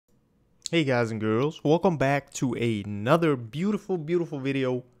Hey guys and girls, welcome back to another beautiful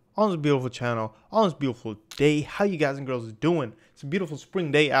video on this beautiful channel, on this beautiful day. How you guys and girls doing? It's a beautiful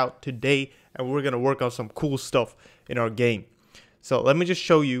spring day out today, and we're gonna work on some cool stuff in our game. So let me just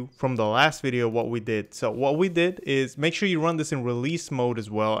show you from the last video what we did. So what we did is make sure you run this in release mode as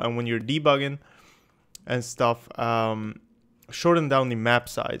well, and when you're debugging and stuff, shorten down the map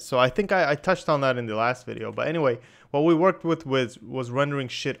size. So I think I touched on that in the last video, but anyway, what we worked with was rendering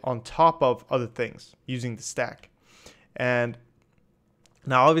shit on top of other things using the stack. And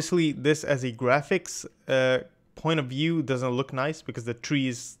now obviously this as a graphics point of view doesn't look nice because the tree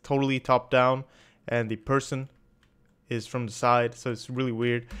is totally top down and the person is from the side, so it's really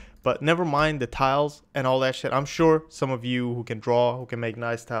weird. But never mind the tiles and all that shit. I'm sure some of you who can draw, who can make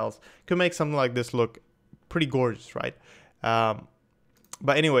nice tiles, could make something like this look pretty gorgeous, right?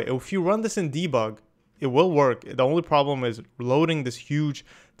 But anyway, if you run this in debug, it will work. The only problem is loading this huge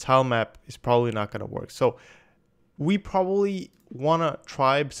tile map is probably not going to work. So we probably want to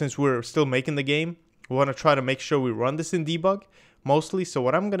try, since we're still making the game, we want to try to make sure we run this in debug mostly. So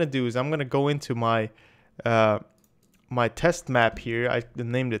what I'm going to do is I'm going to go into my my test map here. I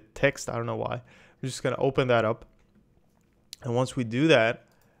named it text. I don't know why. I'm just going to open that up. And once we do that,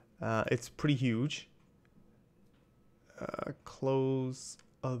 it's pretty huge. Close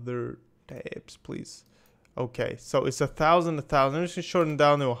other tabs, please. Okay, so it's 1,000, 1,000. I'm just gonna shorten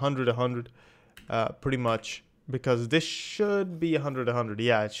down to 100, 100, pretty much, because this should be 100, 100.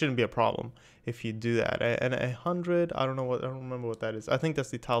 Yeah, it shouldn't be a problem if you do that. And 100, I don't remember what that is. I think that's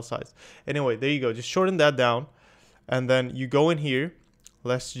the tile size. Anyway, there you go. Just shorten that down, and then you go in here.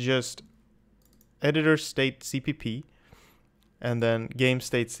 Let's just editor state CPP, and then game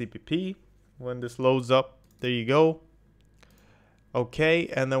state CPP. When this loads up, there you go. Okay,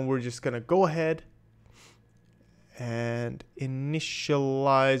 and then we're just gonna go ahead and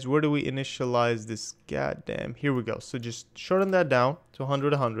initialize. Where do we initialize this? Goddamn, here we go. So just shorten that down to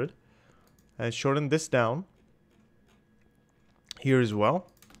 100, 100, and shorten this down here as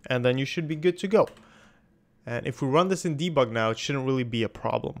well, and then you should be good to go. And if we run this in debug now, it shouldn't really be a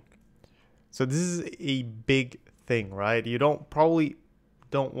problem. So this is a big thing, right? You probably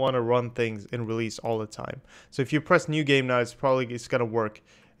don't want to run things in release all the time. So if you press new game now, it's gonna work.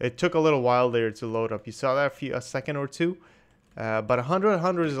 It took a little while there to load up. You saw that a second or two, but 100,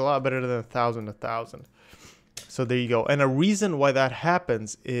 100 is a lot better than 1,000, 1,000. So there you go. And a reason why that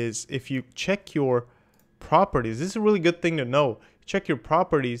happens is if you check your properties. This is a really good thing to know. Check your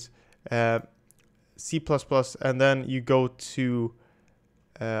properties, C++, and then you go to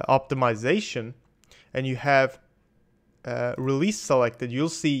optimization, and you have release selected. You'll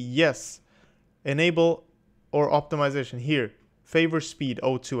see yes, enable or optimization here, favor speed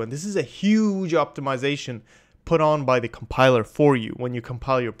 02, and this is a huge optimization put on by the compiler for you when you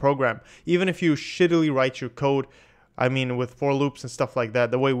compile your program. Even if you shittily write your code, I mean with for loops and stuff like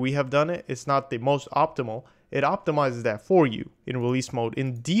that, the way we have done it, it's not the most optimal. It optimizes that for you in release mode.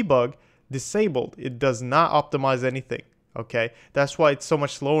 In debug, disabled, it does not optimize anything. Okay, that's why it's so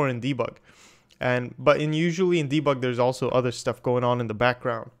much slower in debug. But usually in debug, there's also other stuff going on in the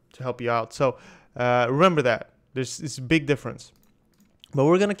background to help you out. So remember that it's a big difference. But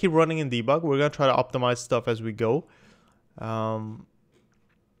we're gonna keep running in debug. We're gonna try to optimize stuff as we go. So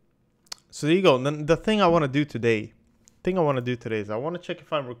there you go. And then the thing I want to do today, is I want to check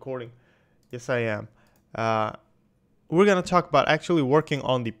if I'm recording. Yes, I am. We're gonna talk about actually working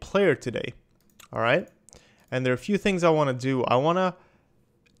on the player today. All right. And there are a few things I want to do. I want to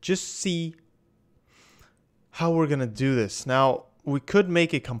just see how we're gonna do this. Now we could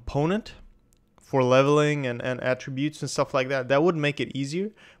make a component for leveling and attributes and stuff like that. That would make it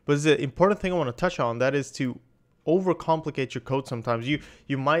easier. But the important thing I want to touch on, that is to overcomplicate your code sometimes.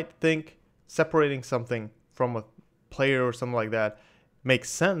 You might think separating something from a player or something like that makes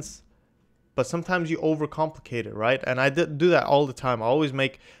sense, but sometimes you overcomplicate it, right? And I do that all the time. I always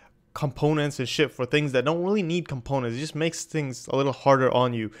make components and shit for things that don't really need components. It just makes things a little harder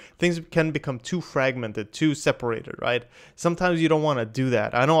on you. Things can become too fragmented, too separated, right? Sometimes you don't want to do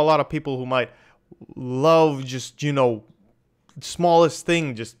that. I know a lot of people who might love just, you know, smallest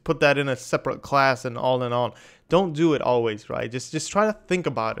thing, just put that in a separate class and on. Don't do it always, right? Just try to think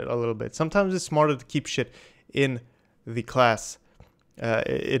about it a little bit. Sometimes it's smarter to keep shit in the class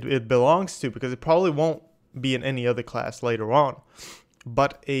it belongs to, because it probably won't be in any other class later on.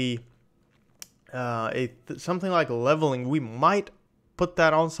 But something like leveling, we might put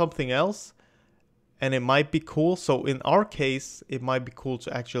that on something else, and it might be cool. So in our case, it might be cool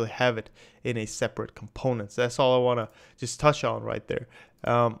to actually have it in a separate component. So that's all I want to just touch on right there.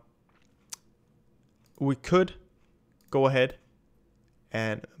 We could go ahead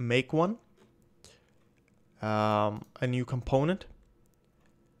and make one, a new component.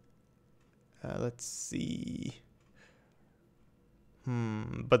 Let's see.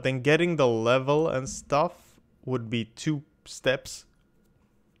 But then getting the level and stuff would be 2 steps.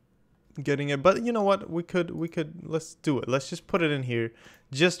 Getting it, but you know what? We could. Let's do it. Let's just put it in here,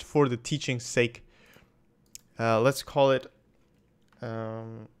 just for the teaching's sake. Let's call it.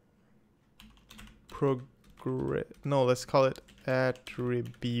 No, let's call it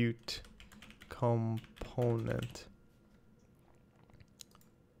attribute component.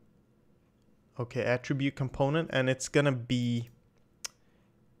 Okay, attribute component, and it's gonna be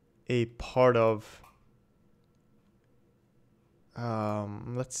a part of.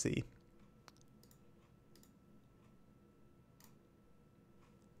 Let's see.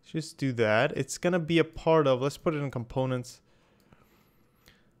 Just do that. It's gonna be a part of. Let's put it in components.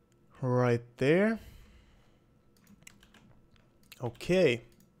 Right there. Okay.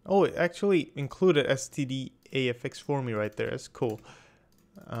 Oh, it actually included stdafx for me right there. That's cool.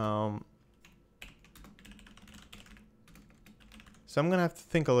 So I'm gonna have to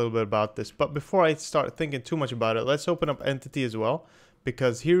think a little bit about this. But before I start thinking too much about it, let's open up entity as well,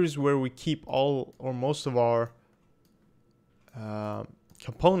 because here's where we keep all or most of our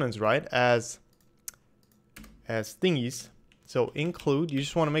components, right? As thingies. So include, you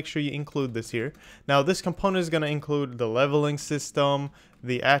just want to make sure you include this here. Now this component is going to include the leveling system,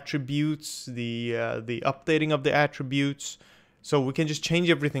 the attributes, the updating of the attributes. So we can just change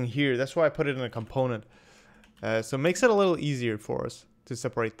everything here. That's why I put it in a component. So it makes it a little easier for us to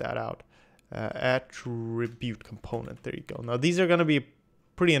separate that out. Attribute component, there you go. Now these are going to be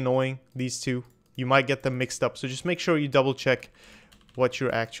pretty annoying, these two. You might get them mixed up. So just make sure you double check what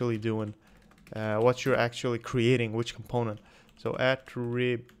you're actually doing, what you're actually creating, which component. So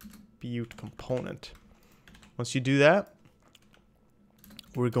attribute component. Once you do that,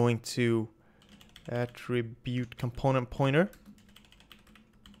 we're going to attribute component pointer.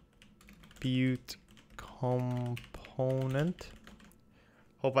 Attribute component.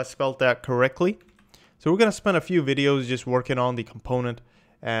 Hope I spelled that correctly. So we're going to spend a few videos just working on the component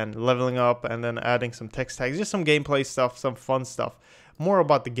and leveling up and then adding some text tags, just some gameplay stuff, some fun stuff. More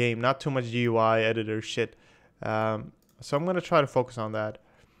about the game, not too much GUI editor shit. So I'm going to try to focus on that.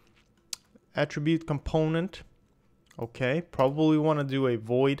 Attribute component. Okay, probably want to do a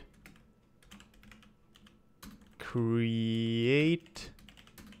void create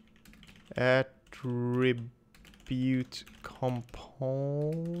attribute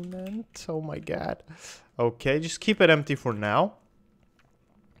component. Oh my god. Okay, just keep it empty for now.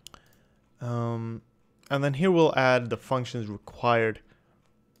 And then here we'll add the functions required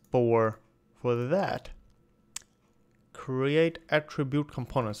for that. Create attribute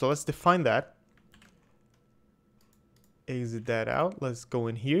component. So let's define that. Exit that out. Let's go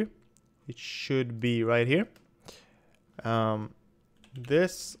in here. It should be right here.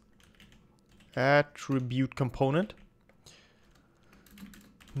 This attribute component.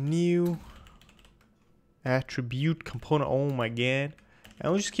 New attribute component. Oh my god.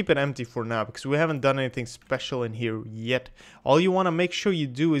 And we'll just keep it empty for now because we haven't done anything special in here yet. All you want to make sure you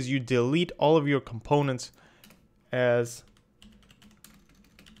do is you delete all of your components as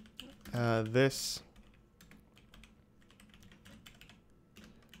this.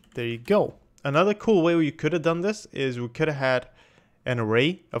 There you go. Another cool way you could have done this is we could have had an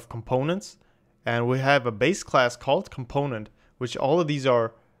array of components, and we have a base class called component, which all of these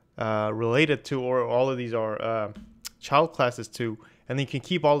are related to, or all of these are child classes to, and then you can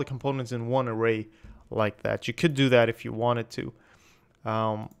keep all the components in one array like that. You could do that if you wanted to,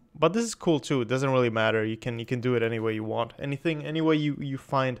 but this is cool too. It doesn't really matter. You can do it any way you want, any way you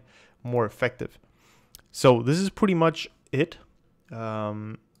find more effective. So this is pretty much it.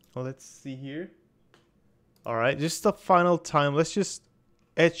 Well, let's see here. All right, just the final time. Let's just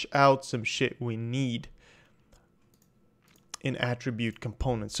etch out some shit we need in attribute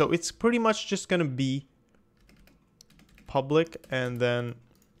components. So it's pretty much just gonna be public and then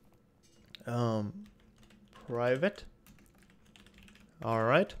private. All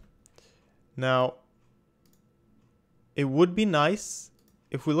right. Now, it would be nice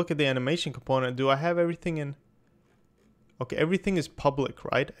if we look at the animation component. Do I have everything in? Okay, everything is public,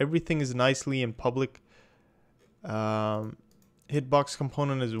 right? Everything is nicely in public. Hitbox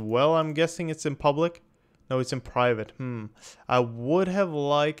component as well. I'm guessing it's in public. No, it's in private. I would have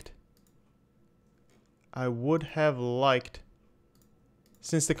liked,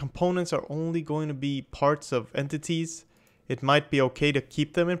 since the components are only going to be parts of entities, it might be okay to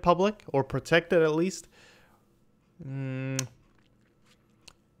keep them in public or protected at least. In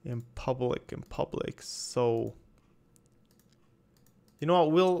public. So You know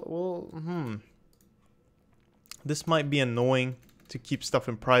what? This might be annoying to keep stuff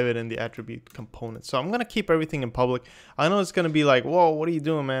in private in the attribute component. So I'm going to keep everything in public. I know it's going to be like, whoa, what are you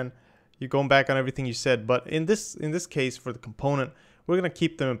doing, man? You're going back on everything you said. But in this case, for the component, we're going to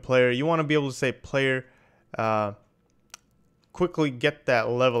keep them in player. You want to be able to say player, quickly get that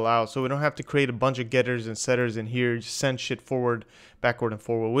level out. So we don't have to create a bunch of getters and setters in here. Just send shit forward, backward, and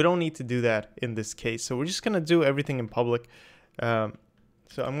forward. We don't need to do that in this case. So we're just going to do everything in public. So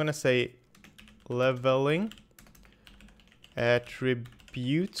I'm going to say leveling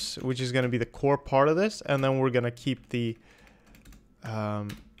attributes, which is going to be the core part of this, and then we're going to keep the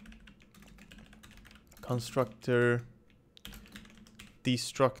constructor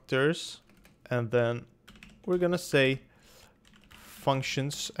destructors, and then we're going to say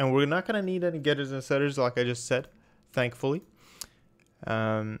functions, and we're not going to need any getters and setters like I just said, thankfully.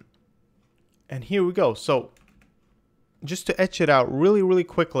 And here we go. So just to etch it out really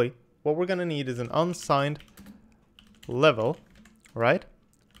quickly, what we're going to need is an unsigned level, right?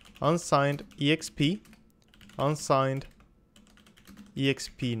 Unsigned exp, unsigned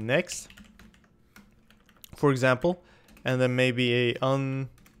exp next, for example, and then maybe a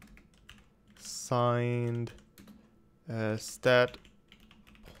unsigned stat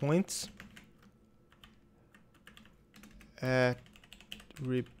points attribute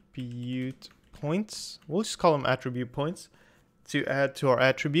points. We'll just call them attribute points to add to our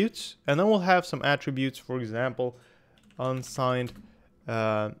attributes, and then we'll have some attributes, for example, unsigned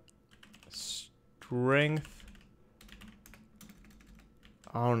strength.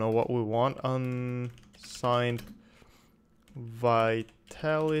 I don't know what we want. Unsigned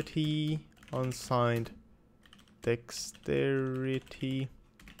vitality, unsigned dexterity,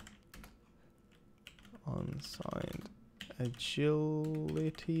 unsigned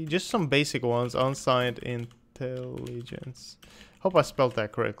agility, just some basic ones. Unsigned intelligence. Hope I spelled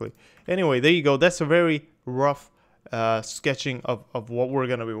that correctly. Anyway, there you go. That's a very rough sketching of what we're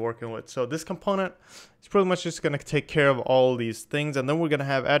going to be working with. So this component is pretty much just going to take care of all these things, and then we're going to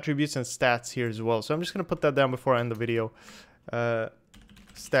have attributes and stats here as well. So I'm just going to put that down before I end the video.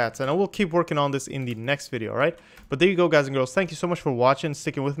 Stats, and I will keep working on this in the next video. All right, but there you go, guys and girls. Thank you so much for watching,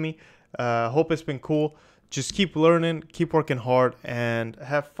 sticking with me. Hope it's been cool. Just keep learning, keep working hard, and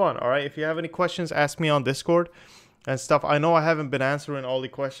have fun. All right, if you have any questions, ask me on Discord and stuff. I know I haven't been answering all the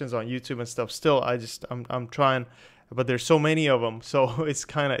questions on YouTube and stuff. Still, I'm trying, but there's so many of them, so it's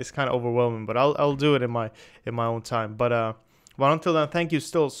kind of overwhelming. But I'll do it in my own time. But until then, thank you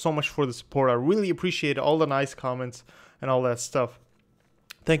still so much for the support. I really appreciate all the nice comments and all that stuff.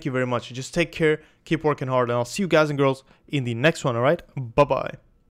 Thank you very much. Just take care, keep working hard, and I'll see you guys and girls in the next one. All right, bye bye.